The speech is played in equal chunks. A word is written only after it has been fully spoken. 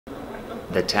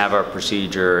The TAVR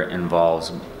procedure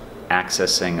involves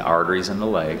accessing arteries in the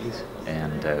legs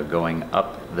and going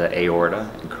up the aorta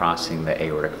and crossing the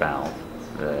aortic valve.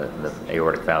 The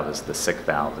aortic valve is the sick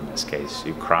valve in this case.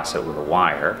 You cross it with a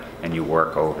wire and you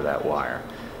work over that wire.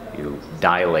 You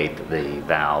dilate the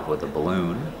valve with a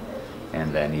balloon,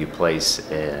 and then you place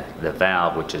the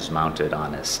valve, which is mounted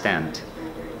on a stent,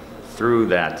 through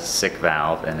that sick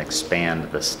valve and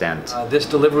expand the stent. This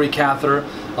delivery catheter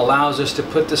allows us to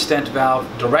put the stent valve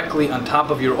directly on top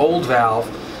of your old valve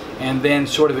and then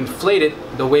sort of inflate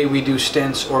it the way we do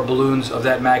stents or balloons of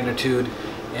that magnitude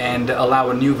and allow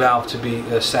a new valve to be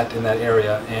set in that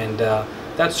area. And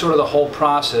that's sort of the whole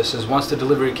process, is once the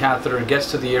delivery catheter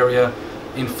gets to the area,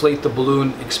 inflate the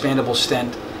balloon expandable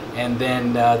stent, and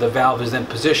then the valve is then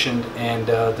positioned, and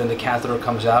then the catheter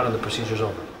comes out and the procedure is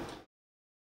over.